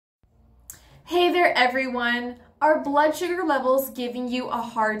Hey there everyone! Are blood sugar levels giving you a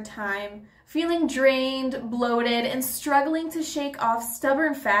hard time? Feeling drained, bloated, and struggling to shake off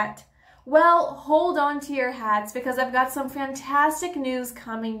stubborn fat? Well, hold on to your hats because I've got some fantastic news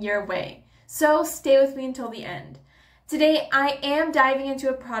coming your way. So stay with me until the end. Today I am diving into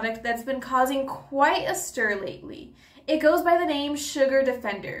a product that's been causing quite a stir lately. It goes by the name Sugar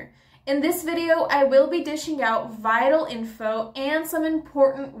Defender. In this video, I will be dishing out vital info and some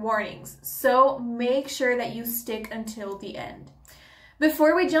important warnings, so make sure that you stick until the end.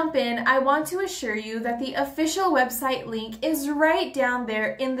 Before we jump in, I want to assure you that the official website link is right down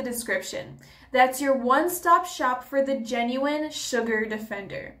there in the description. That's your one-stop shop for the genuine Sugar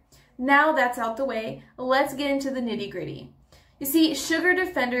Defender. Now that's out the way, let's get into the nitty-gritty. You see, Sugar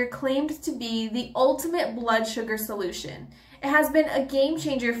Defender claimed to be the ultimate blood sugar solution. It has been a game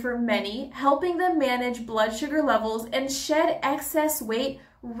changer for many, helping them manage blood sugar levels and shed excess weight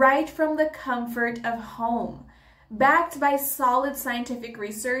right from the comfort of home. Backed by solid scientific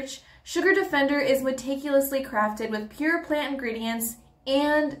research, Sugar Defender is meticulously crafted with pure plant ingredients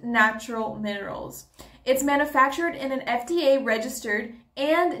and natural minerals. It's manufactured in an FDA-registered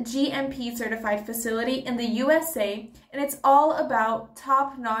and GMP-certified facility in the USA, and it's all about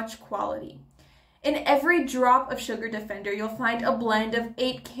top-notch quality. In every drop of Sugar Defender, you'll find a blend of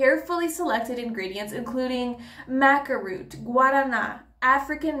 8 carefully selected ingredients, including maca root, guarana,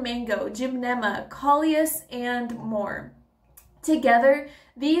 African mango, gymnema, coleus, and more. Together,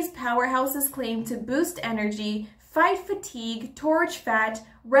 these powerhouses claim to boost energy, fight fatigue, torch fat,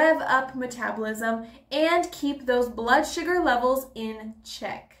 rev up metabolism, and keep those blood sugar levels in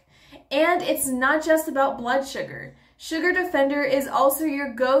check. And it's not just about blood sugar. Sugar Defender is also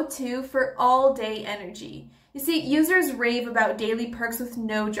your go-to for all-day energy. You see, users rave about daily perks with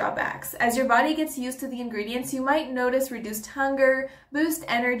no drawbacks. As your body gets used to the ingredients, you might notice reduced hunger, boost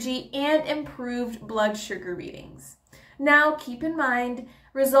energy, and improved blood sugar readings. Now, keep in mind,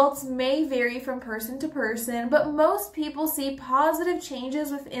 results may vary from person to person, but most people see positive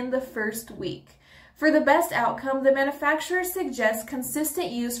changes within the first week. For the best outcome, the manufacturer suggests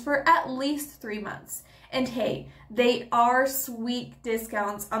consistent use for at least 3 months. And hey, they are sweet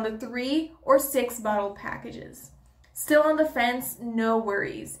discounts on the 3 or 6 bottle packages. Still on the fence? No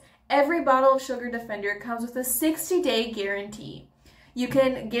worries. Every bottle of Sugar Defender comes with a 60-day guarantee. You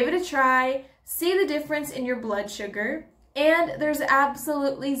can give it a try, see the difference in your blood sugar, and there's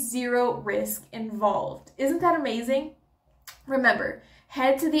absolutely zero risk involved. Isn't that amazing? Remember,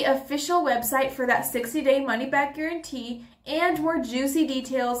 head to the official website for that 60-day money-back guarantee and more juicy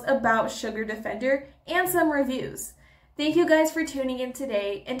details about Sugar Defender and some reviews. Thank you guys for tuning in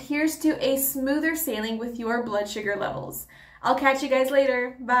today, and here's to a smoother sailing with your blood sugar levels. I'll catch you guys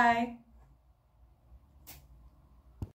later. Bye.